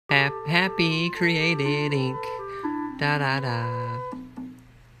Happy created ink. Da da da.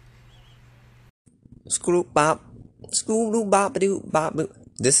 Screw bop. Screw bop doo bop boo.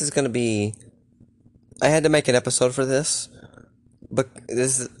 This is gonna be. I had to make an episode for this. But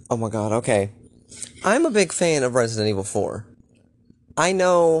this is. Oh my god, okay. I'm a big fan of Resident Evil 4. I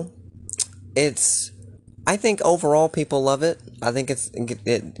know it's. I think overall people love it. I think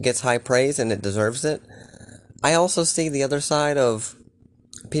it gets high praise and it deserves it. I also see the other side of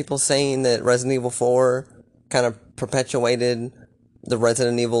people saying that Resident Evil 4 kind of perpetuated the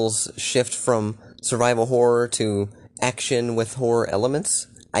Resident Evil's shift from survival horror to action with horror elements.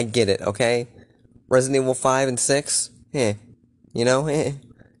 I get it, okay? Resident Evil 5 and 6, you know,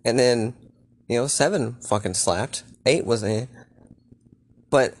 And then, 7 fucking slapped. 8 was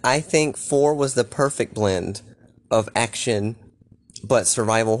But I think 4 was the perfect blend of action, but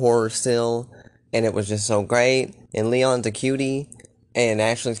survival horror still, and it was just so great. And Leon's a cutie, and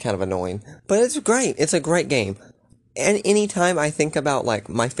Ashley's kind of annoying, but it's great. It's a great game. And anytime I think about like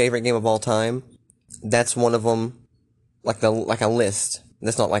my favorite game of all time, that's one of them. Like a list.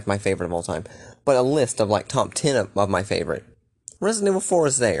 That's not like my favorite of all time, but a list of like top 10 of my favorite. Resident Evil 4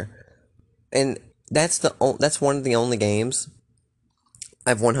 is there, and that's one of the only games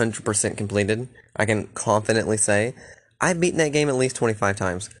I've 100% completed. I can confidently say I've beaten that game at least 25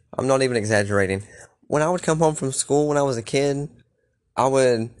 times. I'm not even exaggerating. When I would come home from school when I was a kid, I've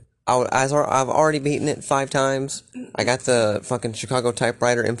already beaten it 5 times. I got the fucking Chicago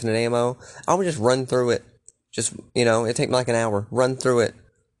typewriter infinite ammo. I would just run through it. Just, it'd take me like an hour. Run through it.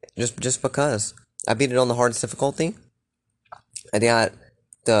 Just because. I beat it on the hardest difficulty. I got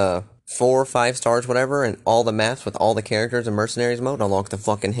the 4 or 5 stars, whatever, and all the maps with all the characters in Mercenaries mode. I unlocked the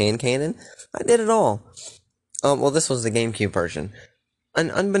fucking hand cannon. I did it all. Well, this was the GameCube version.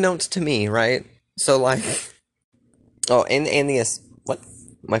 Unbeknownst to me, right? So, like... Oh, and the... What?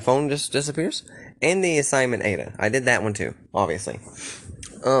 My phone just disappears? And the Assignment Ada. I did that one too, obviously.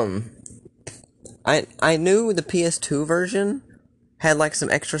 I knew the PS2 version had, like, some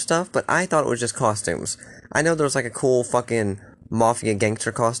extra stuff, but I thought it was just costumes. I know there was, like, a cool fucking Mafia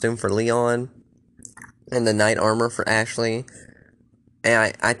gangster costume for Leon, and the knight armor for Ashley,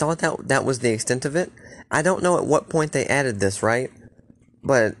 and I thought that was the extent of it. I don't know at what point they added this, right?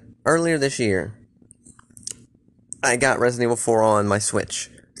 But earlier this year, I got Resident Evil 4 on my Switch.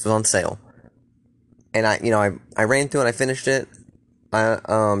 It was on sale. And I ran through it, I finished it. I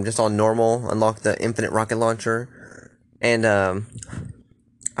just on normal, unlocked the infinite rocket launcher. And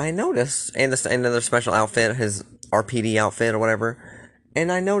I noticed, and another special outfit, his RPD outfit or whatever.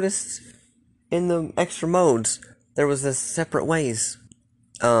 And I noticed in the extra modes, there was this separate ways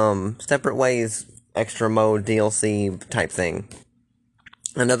extra mode DLC type thing.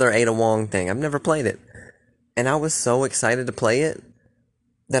 Another Ada Wong thing. I've never played it. And I was so excited to play it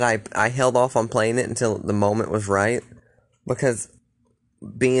that I held off on playing it until the moment was right. Because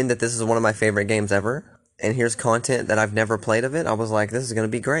being that this is one of my favorite games ever, and here's content that I've never played of it, I was like, this is going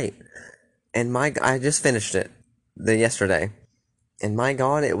to be great. And I just finished it yesterday. And my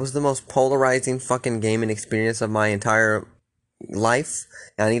god, it was the most polarizing fucking gaming experience of my entire life.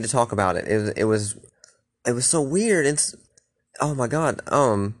 And I need to talk about it. It was so weird. Oh my god.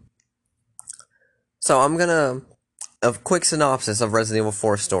 So I'm gonna... A quick synopsis of Resident Evil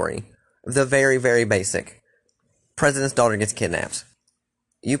 4 story. The very, very basic. President's daughter gets kidnapped.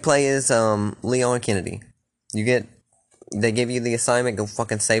 You play as, Leon Kennedy. They give you the assignment, go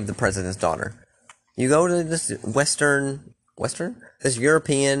fucking save the president's daughter. You go to this this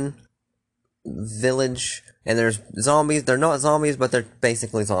European village, and there's zombies. They're not zombies, but they're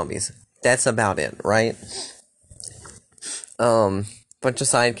basically zombies. That's about it, right? Bunch of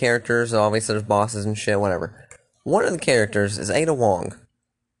side characters, obviously there's bosses and shit, whatever. One of the characters is Ada Wong,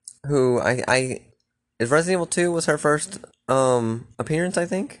 who is Resident Evil 2 was her first, appearance, I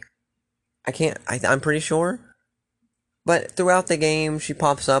think? I'm pretty sure. But throughout the game, she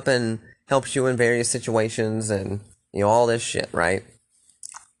pops up and helps you in various situations and, all this shit, right?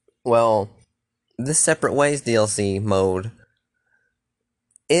 Well, this Separate Ways DLC mode,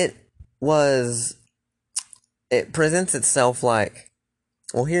 it presents itself like,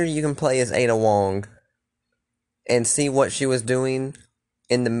 well, here you can play as Ada Wong and see what she was doing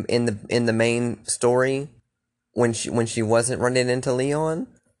in the main story when she wasn't running into Leon.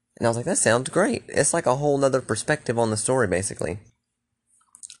 And I was like, that sounds great. It's like a whole nother perspective on the story, basically.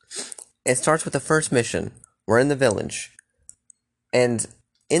 It starts with the first mission. We're in the village. And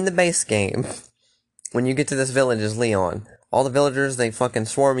in the base game, when you get to this village as Leon, all the villagers, they fucking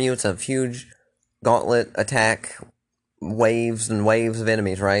swarm you. It's a huge gauntlet attack, waves and waves of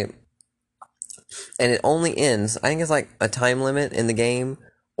enemies, right? And it only ends, I think it's like a time limit in the game,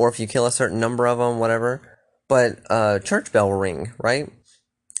 or if you kill a certain number of them, whatever. But church bell will ring, right?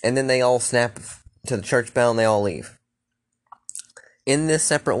 And then they all snap to the church bell and they all leave. In this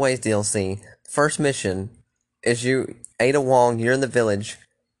Separate Ways DLC, first mission is Ada Wong, you're in the village.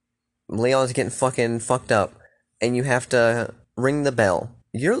 Leon's getting fucking fucked up, and you have to ring the bell.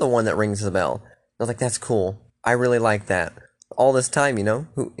 You're the one that rings the bell. I was like, that's cool. I really like that. All this time, you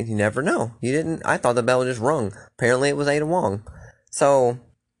never know. You didn't. I thought the bell just rung. Apparently, it was Ada Wong. So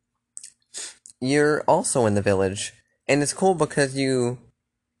you're also in the village, and it's cool because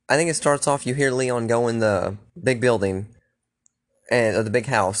I think it starts off. You hear Leon go in the big building, or the big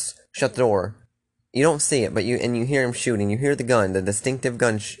house. Shut the door. You don't see it, but you hear him shooting. You hear the gun, the distinctive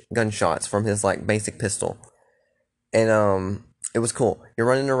gunshots from his like basic pistol, and it was cool. You're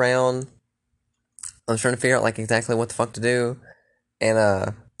running around. I was trying to figure out like exactly what the fuck to do,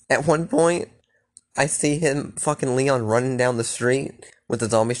 and at one point, I see him fucking Leon running down the street with the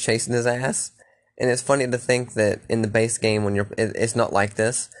zombies chasing his ass, and it's funny to think that in the base game it's not like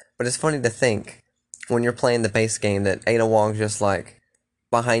this, but it's funny to think when you're playing the base game that Ada Wong's just like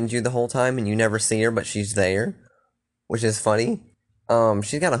behind you the whole time and you never see her, but she's there, which is funny.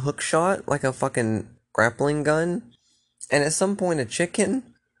 She's got a hook shot, like a fucking grappling gun, and at some point a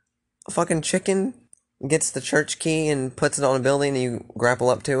fucking chicken gets the church key and puts it on a building and you grapple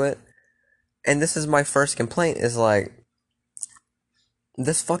up to it. And this is my first complaint, is like,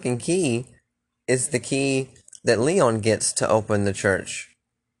 this fucking key is the key that Leon gets to open the church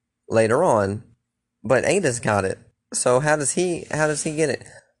later on, but Ada's got it. So how does he get it?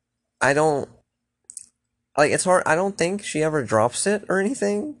 I don't, like, it's hard. I don't think she ever drops it or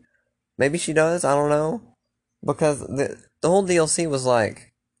anything. Maybe she does, I don't know. Because the whole DLC was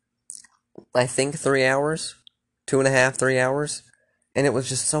like, I think 3 hours, 2.5, 3 hours. And it was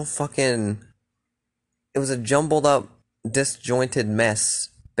just so fucking, it was a jumbled up, disjointed mess,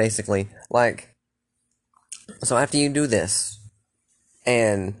 basically. Like, so after you do this,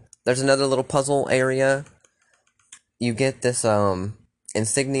 and there's another little puzzle area, you get this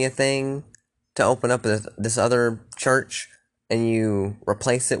insignia thing to open up this other church, and you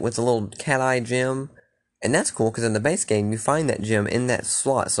replace it with a little cat eye gem, and that's cool because in the base game you find that gem in that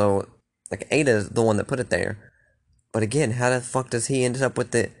slot. So like Ada's the one that put it there. But again, how the fuck does he end up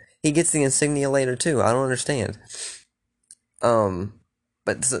with it? He gets the insignia later too. I don't understand.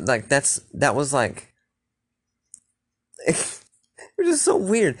 But like that was like it was just so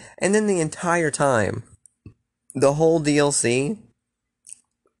weird. And then the entire time, the whole DLC,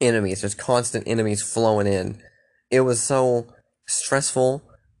 enemies, just constant enemies flowing in. It was so stressful,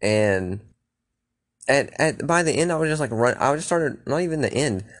 and by the end, I was just like I just started, not even the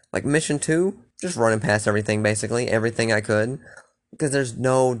end, like mission 2, just running past everything, basically everything I could, because there's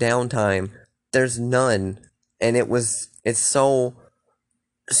no downtime, there's none, and it's so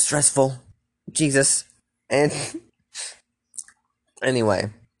stressful, Jesus, and anyway,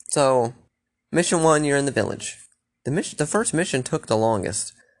 so mission 1, you're in the village. The first mission took the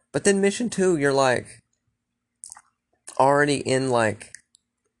longest, but then mission 2, you're like already in like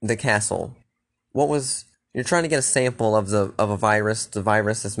the castle. You're trying to get a sample of a virus, the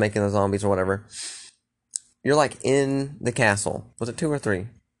virus that's making the zombies or whatever. You're like in the castle. Was it 2 or 3?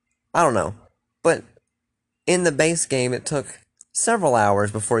 I don't know. But in the base game, it took several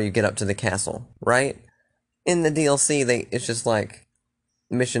hours before you get up to the castle, right? In the DLC, it's just like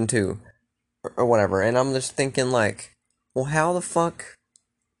mission 2 or whatever, and I'm just thinking like, well, how the fuck?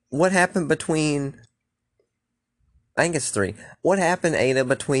 What happened between? I think it's 3. What happened, Ada,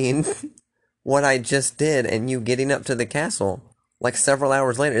 between what I just did and you getting up to the castle? Like several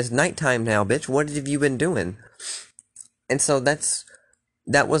hours later, it's nighttime now, bitch. What have you been doing? And so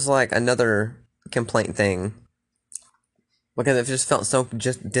that was like another complaint thing, because it just felt so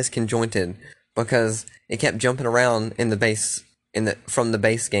just disconjointed, because it kept jumping around from the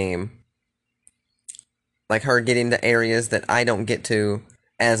base game. Like her getting to areas that I don't get to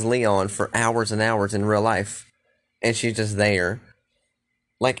as Leon for hours and hours in real life. And she's just there.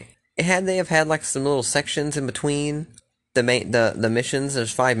 Like, had they have had like some little sections in between the missions,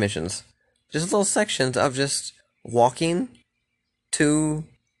 there's 5 missions. Just little sections of just walking to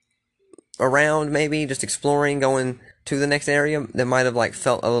around, maybe just exploring, going to the next area, that might have like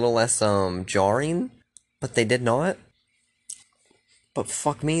felt a little less jarring, but they did not. But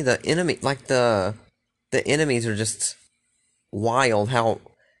fuck me, the enemies are just wild.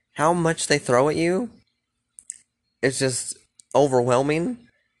 How much they throw at you, it's just overwhelming.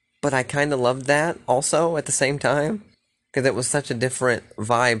 But I kind of loved that also at the same time, because it was such a different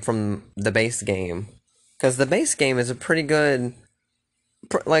vibe from the base game. Because the base game is a pretty good,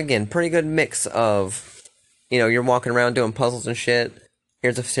 pretty good mix of, you're walking around doing puzzles and shit,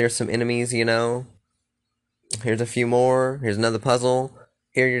 here's some enemies, you know. Here's a few more. Here's another puzzle.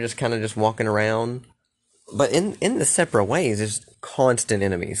 Here you're just kind of just walking around. But in the separate ways, there's constant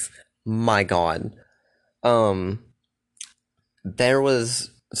enemies. My God. Um, there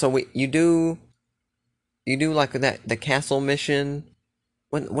was so we you do like that the castle mission.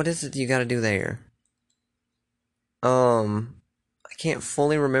 What is it you got to do there? I can't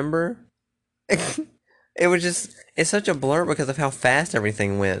fully remember. It was just it's such a blur because of how fast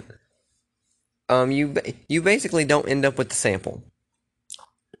everything went. You basically don't end up with the sample,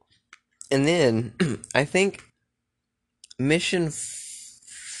 and then I think mission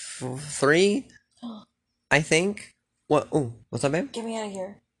 3. I think what? Oh, what's up, babe? Get me out of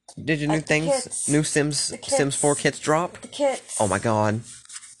here. Did your new The things, kits. new Sims The kits. Sims 4 kits drop? The kits. Oh my God!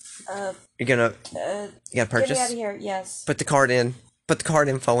 Uh, You're gonna you gotta get me out purchase. of here. Yes. Put the card in. Put the card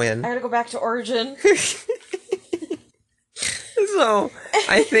info in. I gotta go back to Origin. So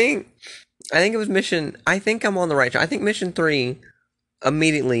I think it was mission. I think I'm on the right track. I think mission 3.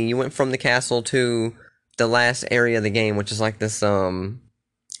 Immediately, you went from the castle to the last area of the game, which is like this. I don't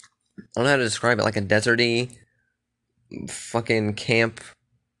know how to describe it. Like a deserty, fucking camp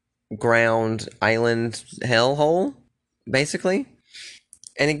ground island hellhole, basically.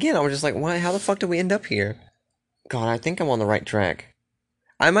 And again, I was just like, why? How the fuck did we end up here? God, I think I'm on the right track.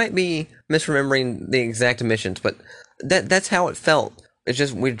 I might be misremembering the exact missions, but that's how it felt. It's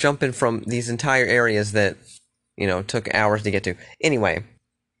just we're jumping from these entire areas that, you know, took hours to get to. Anyway,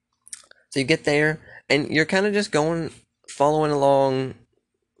 so you get there, and you're kind of just going, following along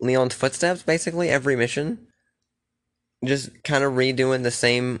Leon's footsteps, basically, every mission. Just kind of redoing the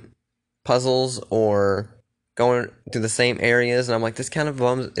same puzzles or going to the same areas, and I'm like, this kind of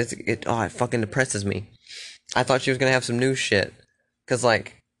bums, it fucking depresses me. I thought she was gonna have some new shit. Cause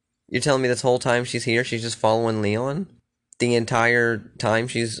like, you're telling me this whole time she's here, she's just following Leon? The entire time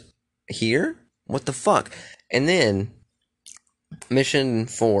she's here? What the fuck? And then, mission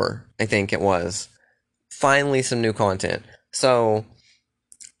 4, I think it was. Finally some new content. So,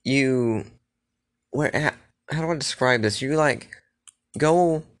 you, how do I describe this? You like,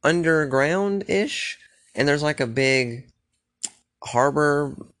 go underground-ish, and there's like a big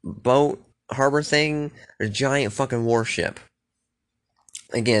harbor thing, a giant fucking warship.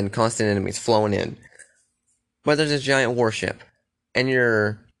 Again, constant enemies flowing in. But there's this giant warship, and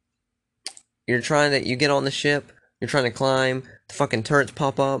you get on the ship, you're trying to climb, the fucking turrets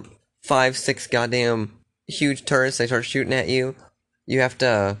pop up, 5, 6 goddamn huge turrets, they start shooting at you. You have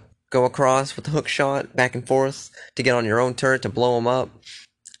to go across with the hook shot, back and forth, to get on your own turret to blow them up.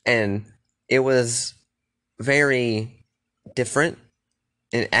 And it was very different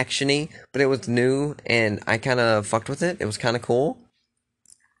and actiony, but it was new, and I kind of fucked with it. It was kind of cool.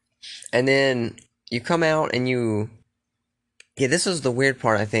 And then you come out and this is the weird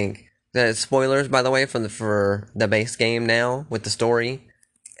part, I think. The spoilers, by the way, for the base game now with the story,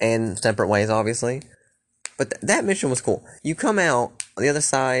 and separate ways, obviously. But that mission was cool. You come out on the other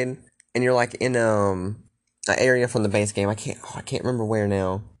side, and you're like in an area from the base game. I can't remember where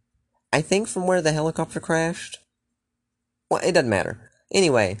now. I think from where the helicopter crashed. Well, it doesn't matter.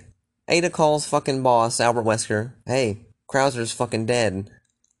 Anyway, Ada calls fucking boss Albert Wesker. Hey, Krauser's fucking dead.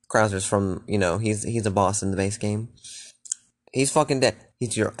 Krauser's from, you know, he's a boss in the base game. He's fucking dead.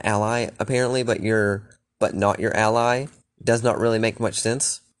 He's your ally, apparently, but not your ally. Does not really make much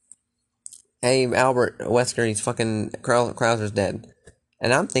sense. Hey, Albert Wesker, he's fucking, Krauser's dead.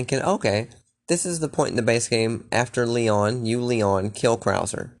 And I'm thinking, okay, this is the point in the base game after Leon, kill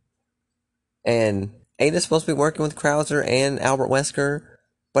Krauser. And Ada's supposed to be working with Krauser and Albert Wesker,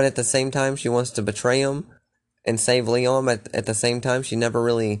 but at the same time she wants to betray him and save Leon, but at the same time she never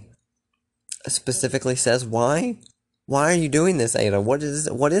really specifically says why. Why are you doing this, Ada? What is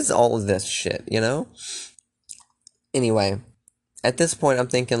all of this shit, you know? Anyway, at this point I'm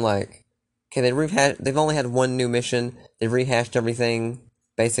thinking like, okay, they've only had one new mission, they've rehashed everything,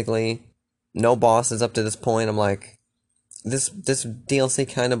 basically. No bosses up to this point. I'm like, this DLC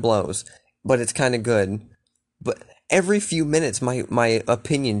kind of blows, but it's kind of good. But every few minutes, my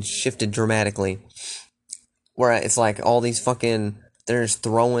opinion shifted dramatically. Where it's like all these they're just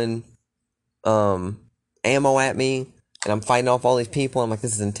throwing ammo at me, and I'm fighting off all these people. I'm like,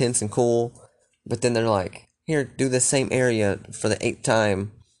 this is intense and cool. But then they're like, here, do the same area for the 8th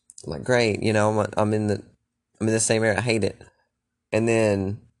time. I'm like, great, you know, I'm in the same area. I hate it. And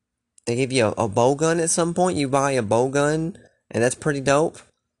then they give you a bow gun at some point. You buy a bow gun, and that's pretty dope.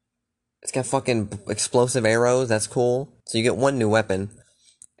 It's got fucking explosive arrows. That's cool. So you get one new weapon.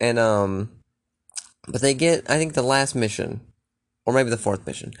 And, but they get, I think, the last mission. Or maybe the 4th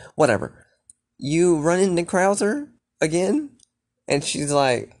mission. Whatever. You run into Krauser again. And she's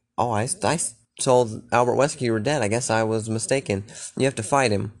like, oh, I told Albert Wesker you were dead. I guess I was mistaken. You have to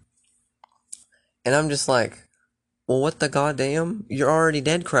fight him. And I'm just like, well, what the goddamn? You're already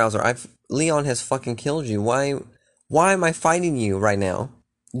dead, Krauser. Leon has fucking killed you. Why am I fighting you right now?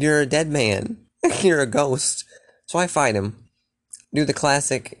 You're a dead man. You're a ghost. So I fight him. Do the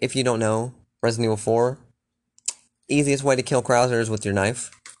classic, if you don't know, Resident Evil 4. Easiest way to kill Krauser is with your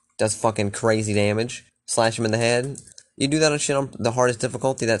knife. Does fucking crazy damage. Slash him in the head. You do that on shit on the hardest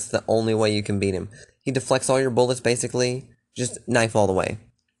difficulty, that's the only way you can beat him. He deflects all your bullets, basically. Just knife all the way.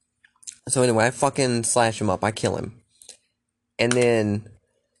 So anyway, I fucking slash him up. I kill him. And then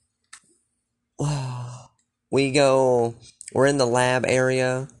we're in the lab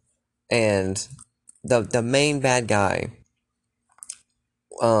area, and the main bad guy,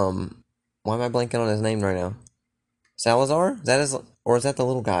 why am I blanking on his name right now? Salazar? Or is that the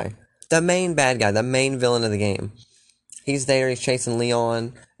little guy? The main bad guy, the main villain of the game. He's there, he's chasing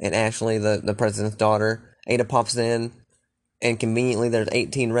Leon and Ashley, the president's daughter. Ada pops in, and conveniently there's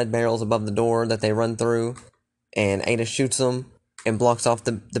 18 red barrels above the door that they run through, and Ada shoots them and blocks off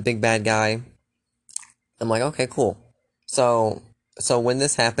the big bad guy. I'm like, okay, cool. So when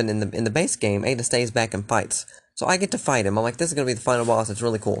this happened in the base game, Ada stays back and fights. So I get to fight him. I'm like, this is gonna be the final boss. It's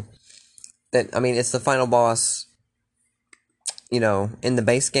really cool. It's the final boss, in the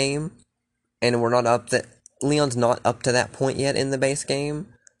base game, and Leon's not up to that point yet in the base game.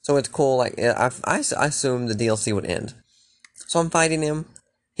 So it's cool. Like I assumed the DLC would end. So I'm fighting him.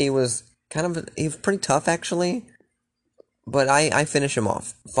 He was pretty tough actually, but I finish him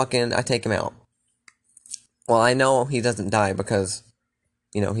off. I take him out. Well, I know he doesn't die because,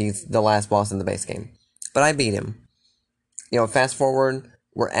 he's the last boss in the base game. But I beat him. Fast forward,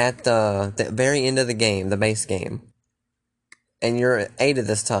 we're at the very end of the game, the base game. And you're at Ada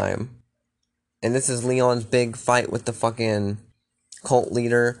this time. And this is Leon's big fight with the fucking cult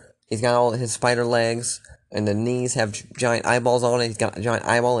leader. He's got all his spider legs, and the knees have giant eyeballs on it. He's got a giant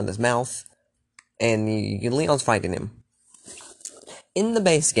eyeball in his mouth. And Leon's fighting him. In the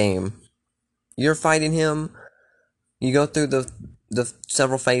base game, you're fighting him. You go through the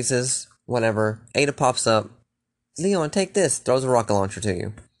several phases, whatever. Ada pops up. Leon, take this. Throws a rocket launcher to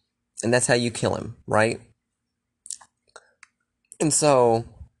you. And that's how you kill him, right? And so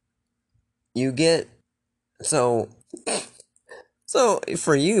so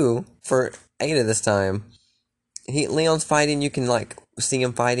for Ada this time, Leon's fighting, you can see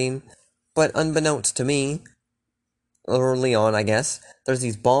him fighting, but unbeknownst to me, or Leon, I guess, there's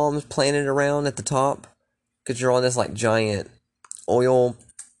these bombs planted around at the top, because you're on this giant oil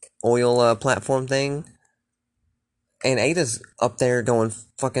platform thing, and Ada's up there going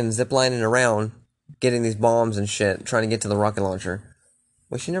fucking ziplining around, getting these bombs and shit, trying to get to the rocket launcher.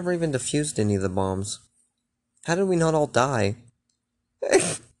 Well, she never even defused any of the bombs. How did we not all die?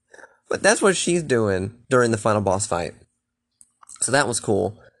 But that's what she's doing during the final boss fight. So that was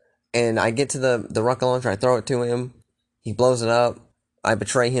cool. And I get to the rocket launcher, I throw it to him, he blows it up, I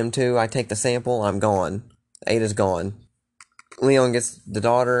betray him too, I take the sample, I'm gone. Ada's gone. Leon gets the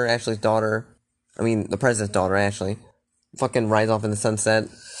daughter, Ashley's daughter, the president's daughter, Ashley, fucking rides off in the sunset.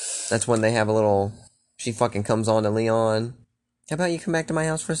 That's when they have she fucking comes on to Leon. How about you come back to my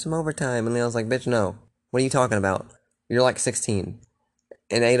house for some overtime? And Leon's like, bitch, no. What are you talking about? You're 16.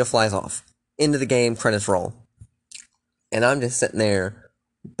 And Ada flies off. Into the game, credits roll. And I'm just sitting there,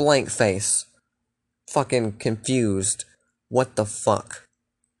 blank face, fucking confused. What the fuck?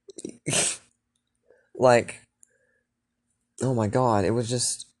 Oh my god, it was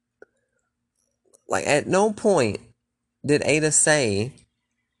just... at no point did Ada say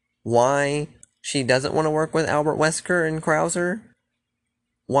why she doesn't want to work with Albert Wesker and Krauser.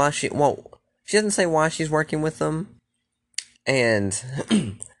 She doesn't say why she's working with them. And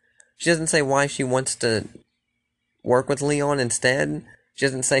she doesn't say why she wants to work with Leon instead. She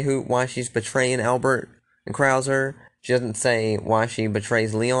doesn't say why she's betraying Albert and Krauser. She doesn't say why she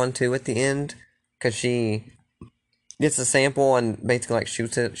betrays Leon too at the end. Because she gets a sample and basically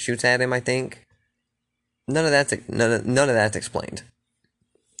shoots at him, I think. None of that's explained.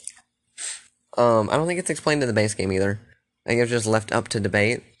 I don't think it's explained in the base game either. I think it was just left up to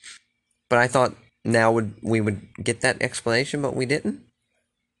debate. But I thought now we would get that explanation, but we didn't.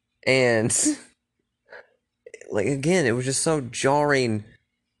 And again, it was just so jarring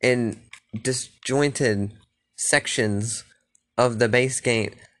and disjointed sections of the base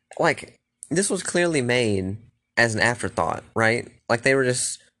game. This was clearly made as an afterthought, right? They were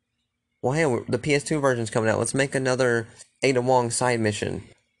just, well, hey, the PS2 version's coming out. Let's make another Ada Wong side mission.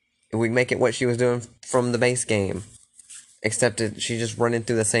 We make it what she was doing from the base game. Except she's just running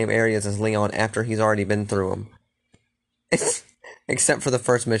through the same areas as Leon after he's already been through them. except for the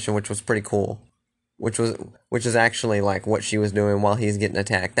first mission, which was pretty cool. Which is actually like what she was doing while he's getting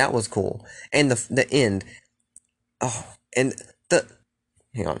attacked. That was cool. And the end. Oh, and the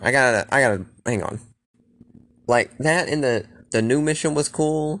hang on. I gotta hang on. Like that in the new mission was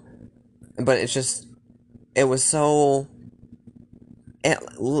cool, but it was so.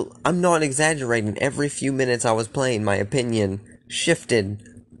 I'm not exaggerating. Every few minutes I was playing, my opinion shifted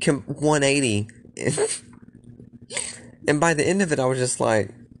 180. And by the end of it, I was just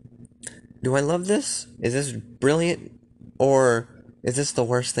like, do I love this? Is this brilliant? Or is this the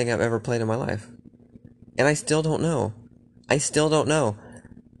worst thing I've ever played in my life? And I still don't know. I still don't know.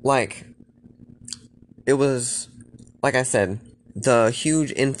 Like, it was, like I said, the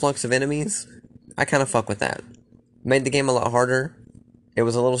huge influx of enemies, I kind of fuck with that. Made the game a lot harder. It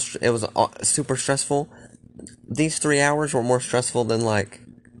was super stressful. These 3 hours were more stressful than, like,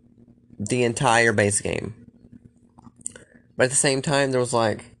 the entire base game. But at the same time, there was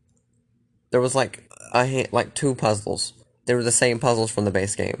like two puzzles. They were the same puzzles from the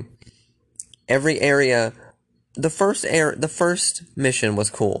base game. Every area, the first mission was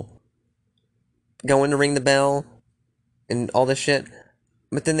cool. Going to ring the bell and all this shit.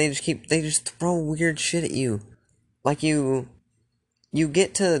 But then they just throw weird shit at you. Like you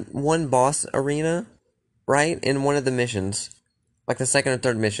get to one boss arena, right? In one of the missions. Like the second or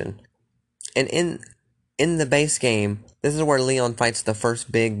third mission. And in the base game, this is where Leon fights the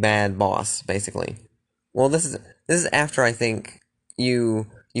first big bad boss, basically. Well, this is after I think you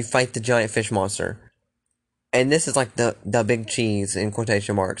fight the giant fish monster. And this is like the big cheese in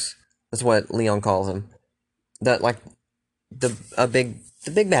quotation marks. That's what Leon calls him. The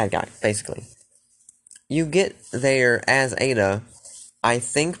big bad guy, basically. You get there as Ada, I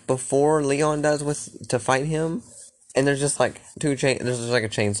think before Leon does to fight him, and there's just like there's just like a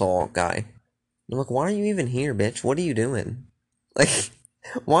chainsaw guy. I'm like, why are you even here, bitch? What are you doing? Like,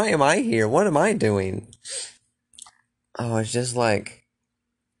 why am I here? What am I doing? Oh, it's just like,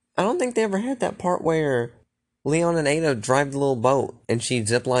 I don't think they ever had that part where Leon and Ada drive the little boat and she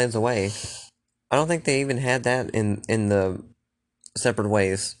zip lines away. I don't think they even had that in the separate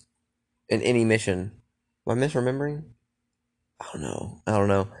ways in any mission. Am I misremembering? I don't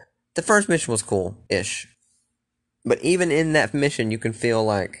know. The first mission was cool-ish. But even in that mission, you can feel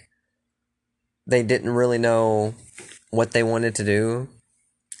like they didn't really know what they wanted to do.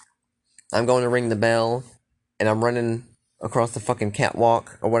 I'm going to ring the bell, and I'm running across the fucking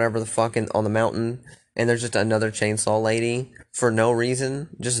catwalk or whatever the fuck on the mountain, and there's just another chainsaw lady for no reason,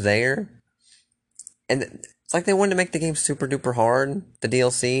 just there. And it's like they wanted to make the game super duper hard, the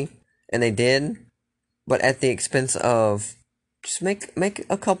DLC, and they did, but at the expense of just make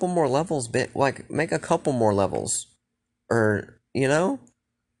a couple more levels, make a couple more levels, or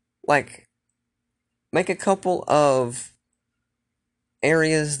like make a couple of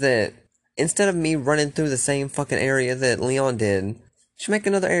areas that, instead of me running through the same fucking area that Leon did, just make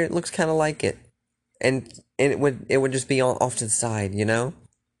another area that looks kind of like it, and it would just be off to the side,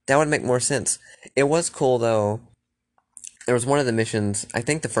 That would make more sense. It was cool though. There was one of the missions, I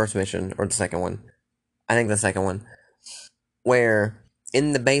think the first mission or the second one. I think the second one, where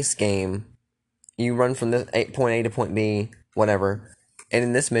in the base game you run from this point A to point B, whatever, and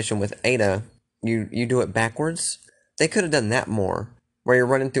in this mission with Ada, you do it backwards. They could have done that more, where you're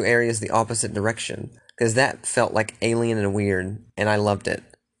running through areas the opposite direction, because that felt like alien and weird, and I loved it.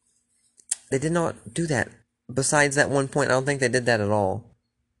 They did not do that. Besides that one point, I don't think they did that at all.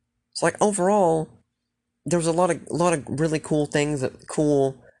 So like overall, there was a lot of really cool things,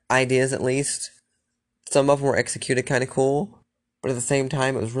 cool ideas at least. Some of them were executed kind of cool, but at the same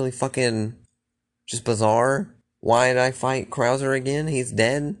time, it was really fucking just bizarre. Why did I fight Krauser again? He's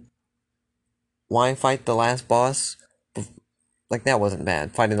dead. Why fight the last boss? Like, that wasn't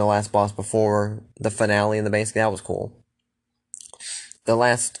bad. Fighting the last boss before the finale in the base, that was cool. The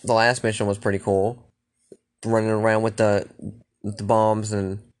last mission was pretty cool. Running around with the bombs,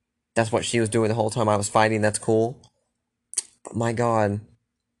 and that's what she was doing the whole time I was fighting. That's cool. But my God,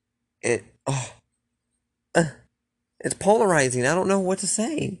 it's polarizing. I don't know what to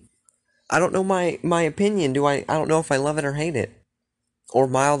say. I don't know my opinion. I don't know if I love it or hate it, or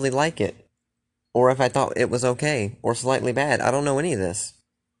mildly like it, or if I thought it was okay or slightly bad. I don't know any of this.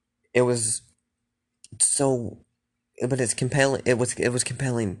 It was so, but it's compelling. It was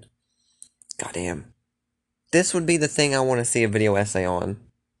compelling. Goddamn. This would be the thing I want to see a video essay on.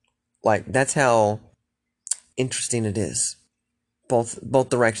 Like, that's how interesting it is. Both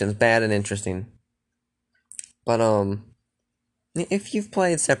directions, bad and interesting. But if you've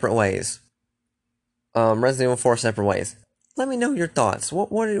played Separate Ways, Resident Evil 4 Separate Ways, let me know your thoughts.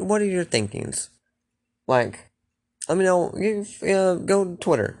 What are your thinkings? Like, Let me know. Go to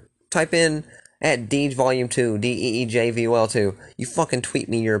Twitter. Type in at Deej Volume 2, DEEJVOL2. You fucking tweet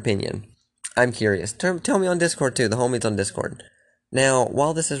me your opinion. I'm curious. Tell me on Discord too. The homies on Discord. Now,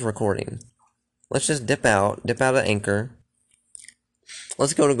 while this is recording, let's just dip out of Anchor.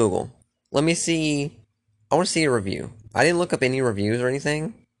 Let's go to Google. Let me see. I want to see a review. I didn't look up any reviews or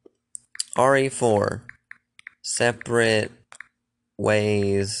anything. RE4 Separate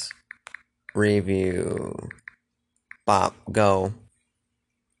Ways review. Bop, go.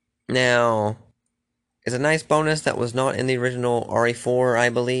 Now, it's a nice bonus that was not in the original RE4, I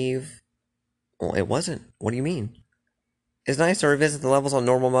believe. Well, it wasn't. What do you mean? It's nice to revisit the levels on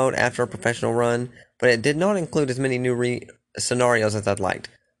normal mode after a professional run, but it did not include as many new scenarios as I'd liked.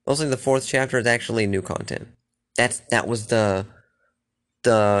 Mostly the 4th chapter is actually new content. That was the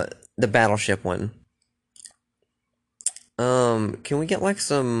battleship one. Can we get like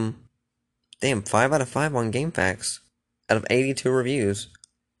some... Damn, 5 out of 5 on GameFAQs. Out of 82 reviews.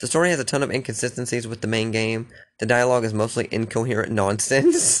 The story has a ton of inconsistencies with the main game. The dialogue is mostly incoherent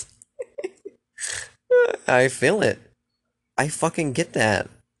nonsense. I feel it. I fucking get that.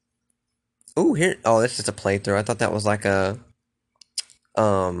 Ooh, here... Oh, that's just a playthrough. I thought that was like a...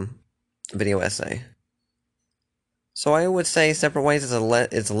 video essay. So I would say Separate Ways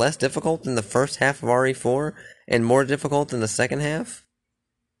is less difficult than the first half of RE4 and more difficult than the second half.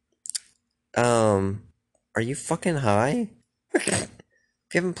 Are you fucking high? If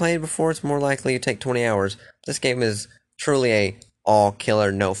you haven't played before, it's more likely you take 20 hours. This game is truly a all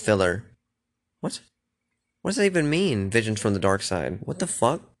killer, no filler. What? What does that even mean? Visions from the dark side. What the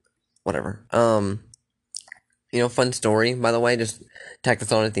fuck? Whatever. Fun story, by the way, just tack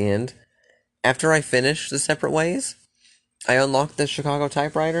this on at the end. After I finished the Separate Ways, I unlocked the Chicago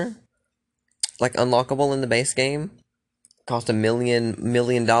typewriter. Like, unlockable in the base game. Cost $1 million,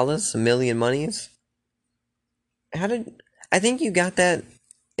 $1 million monies. I think you got that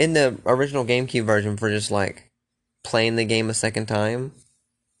in the original GameCube version for just, like, playing the game a second time.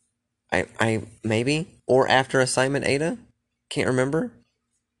 I maybe? Or after Assignment Ada? Can't remember.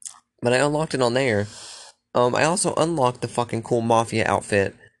 But I unlocked it on there. I also unlocked the fucking cool Mafia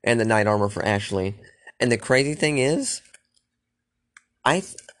outfit and the night armor for Ashley. And the crazy thing is, I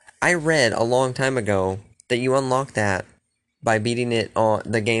read a long time ago that you unlock that by beating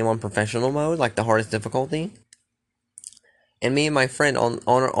the game on professional mode, like the hardest difficulty. And me and my friend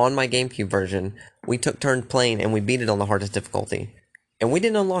on my GameCube version, we took turns playing and we beat it on the hardest difficulty. And we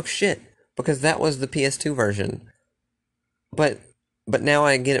didn't unlock shit because that was the PS2 version. But now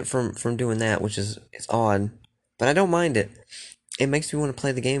I get it from doing that, which is it's odd. But I don't mind it. It makes me want to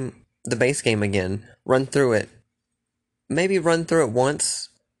play the base game again, run through it. Maybe run through it once,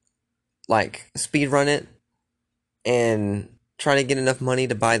 like speed run it, and try to get enough money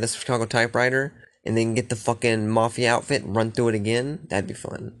to buy the Chicago typewriter, and then get the fucking Mafia outfit and run through it again. That'd be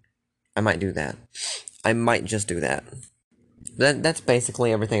fun. I might do that. I might just do that. That's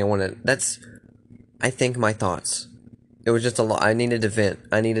basically everything I wanted. That's, I think, my thoughts. It was just a lot. I needed to vent.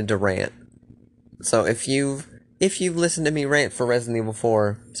 I needed to rant. So if you've listened to me rant for Resident Evil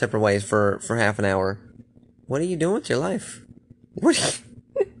 4 Separate Ways for half an hour, what are you doing with your life?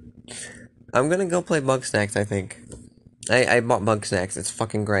 I'm gonna go play Bugsnax, I think. I bought Bugsnax. It's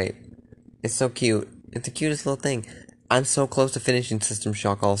fucking great. It's so cute. It's the cutest little thing. I'm so close to finishing System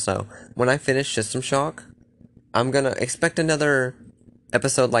Shock also. When I finish System Shock, I'm gonna expect another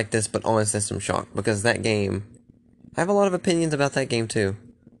episode like this, but on System Shock, because that game... I have a lot of opinions about that game, too.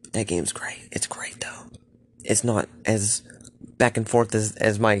 That game's great. It's great, though. It's not as back and forth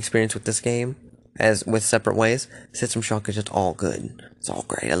as my experience with this game, as with Separate Ways. System Shock is just all good. It's all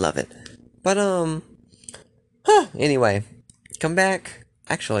great. I love it. But, anyway. Come back.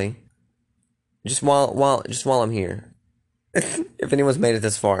 Actually, just while I'm here. If anyone's made it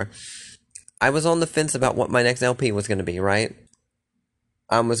this far. I was on the fence about what my next LP was going to be, right?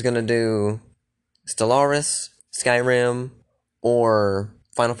 I was going to do Stellaris, Skyrim, or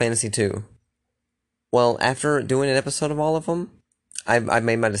Final Fantasy II. Well, after doing an episode of all of them, I've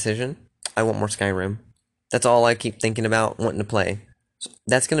made my decision. I want more Skyrim. That's all I keep thinking about wanting to play. So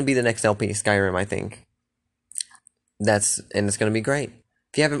that's going to be the next LP, Skyrim, I think. And it's going to be great.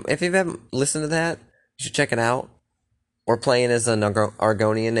 If you haven't listened to that, you should check it out. We're playing as an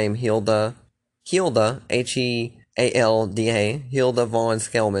Argonian named Hilda, Healda, Hilda von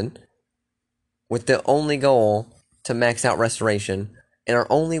Skelman, with the only goal to max out restoration. And our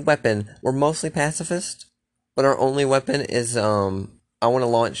only weapon, we're mostly pacifist, but our only weapon is, I want to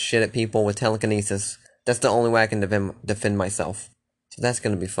launch shit at people with telekinesis. That's the only way I can defend myself. So that's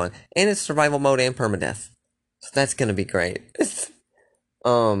going to be fun. And it's survival mode and permadeath. So that's going to be great.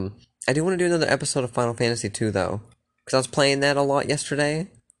 I do want to do another episode of Final Fantasy II, though. because I was playing that a lot yesterday,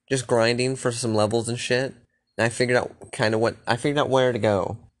 just grinding for some levels and shit. And I figured out where to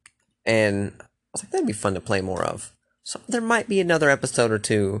go, and I was like, that'd be fun to play more of. So there might be another episode or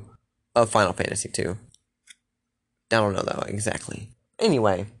two of Final Fantasy 2. I don't know though exactly.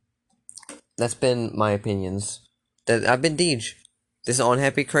 Anyway, that's been my opinions. I've been Deej. This is on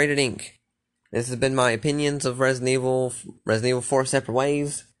Happy Created Inc. This has been my opinions of Resident Evil 4 Separate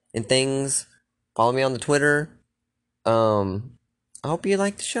Ways and things. Follow me on the Twitter. I hope you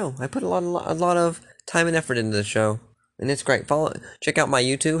like the show. I put a lot of time and effort into the show, and it's great. Check out my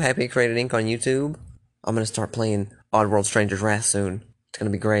YouTube, Happy Created Inc. on YouTube. I'm gonna start playing Oddworld Stranger's Wrath soon. It's gonna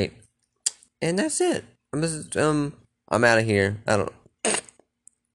be great. And that's it. I'm out of here. I don't.